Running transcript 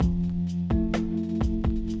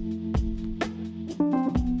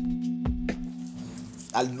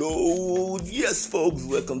Hello, yes, folks.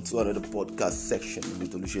 Welcome to another podcast section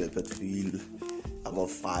with Olusegun Petfield. I'm all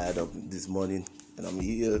fired up this morning, and I'm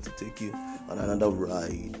here to take you on another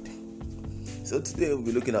ride. So today we'll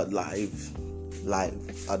be looking at life.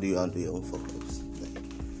 How do you handle your own fuck-ups?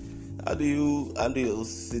 How do you handle your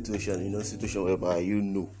situation? Situation whereby you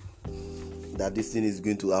know that this thing is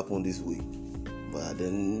going to happen this way, but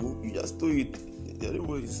then you just do it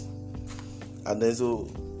anyways, and then so.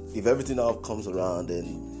 If everything now comes around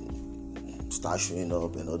and start showing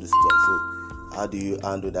up and all this stuff, so how do you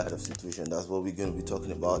handle that kind of situation? That's what we're going to be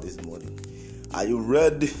talking about this morning. Are you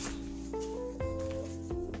ready?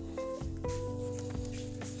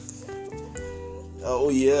 Oh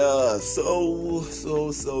yeah, so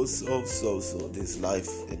this life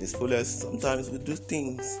in its fullest. Sometimes we do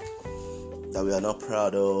things that we are not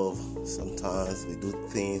proud of. Sometimes we do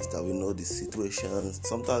things that we know the situations.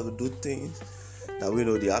 Sometimes we do things that we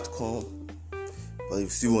know the outcome, but we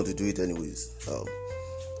still want to do it anyways.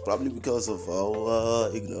 Probably because of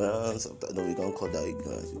our ignorance. No, we don't call that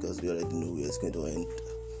ignorance because we already know where it's going to end.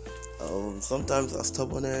 Sometimes our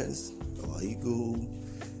stubbornness, our ego,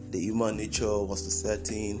 the human nature wants to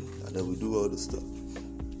set in, and then we do all the stuff.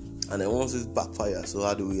 And then once it's backfire, so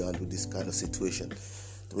how do we handle this kind of situation?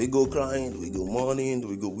 Do we go crying? Do we go mourning? Do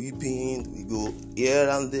we go weeping? Do we go here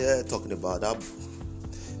and there talking about that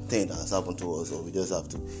thing that has happened to us, or we just have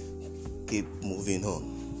to keep moving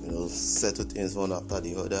on, settle things one after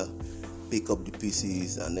the other, pick up the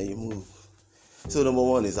pieces, and then you move. So number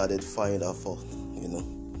one is identifying that fault,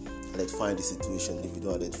 identifying the situation. If you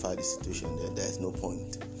don't identify the situation, then there is no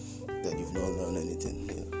point, then you've not learned anything.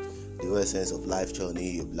 The whole essence of life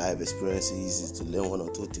journey, of life experiences is to learn one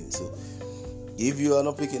or two things. So if you are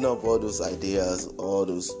not picking up all those ideas, all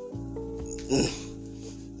those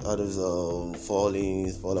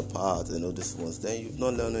fall apart and all these ones, then you've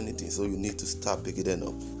not learned anything. So you need to start picking them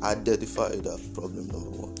up. Identify that problem, number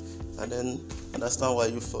one, and then understand why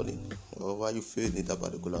you're falling or why you failed in that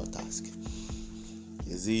particular task.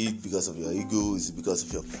 Is it because of your ego? Is it because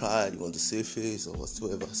of your pride? You want to save face or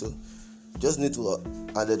whatsoever? So just need to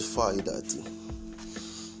identify that.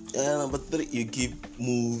 And number three, you keep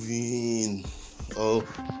moving.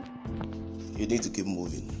 You need to keep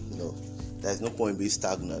moving. There's no point being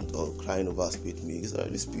stagnant or crying over spilled milk. It's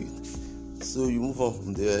already spilled. So you move on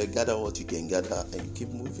from there, gather what you can gather, and you keep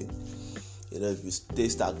moving. If you stay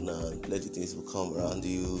stagnant, plenty things will come around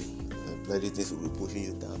you, and plenty things will be pushing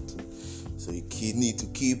you down too. So you need to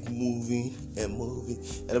keep moving and moving.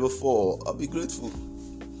 And number four, I'll be grateful.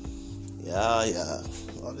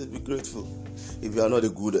 Always be grateful. If you are not a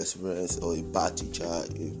good experience or a bad teacher,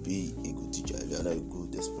 you'll be a good teacher. If you are not a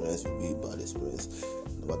good experience, you'll be a bad experience.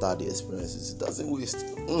 No matter the experiences, it doesn't waste.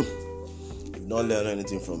 If you don't learn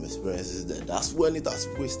anything from experiences, then that's when it has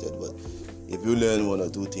wasted. But if you learn one or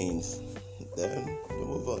two things, then you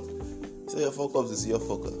move on. So your focus is your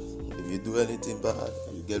focus. If you do anything bad,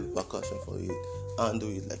 you get repercussion for it. Handle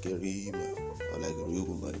it like a real man or like a real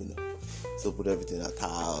woman, So put everything at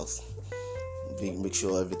house. Make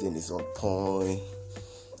sure everything is on point.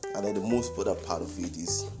 And then the most important part of it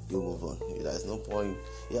is you move on. There's no point.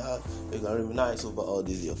 You can reminisce over all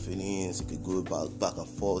these your feelings. You can go back and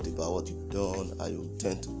forth about what you've done, how you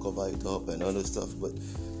tend to cover it up and all that stuff. But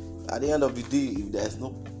at the end of the day, if there's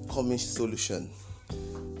no common solution,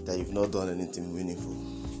 then you've not done anything meaningful.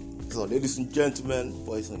 So, ladies and gentlemen,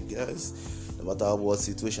 boys and girls, no matter what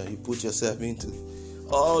situation you put yourself into,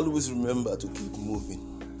 always remember to keep moving.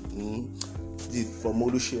 From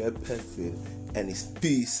Olusegun Petfield, and it's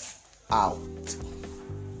peace out.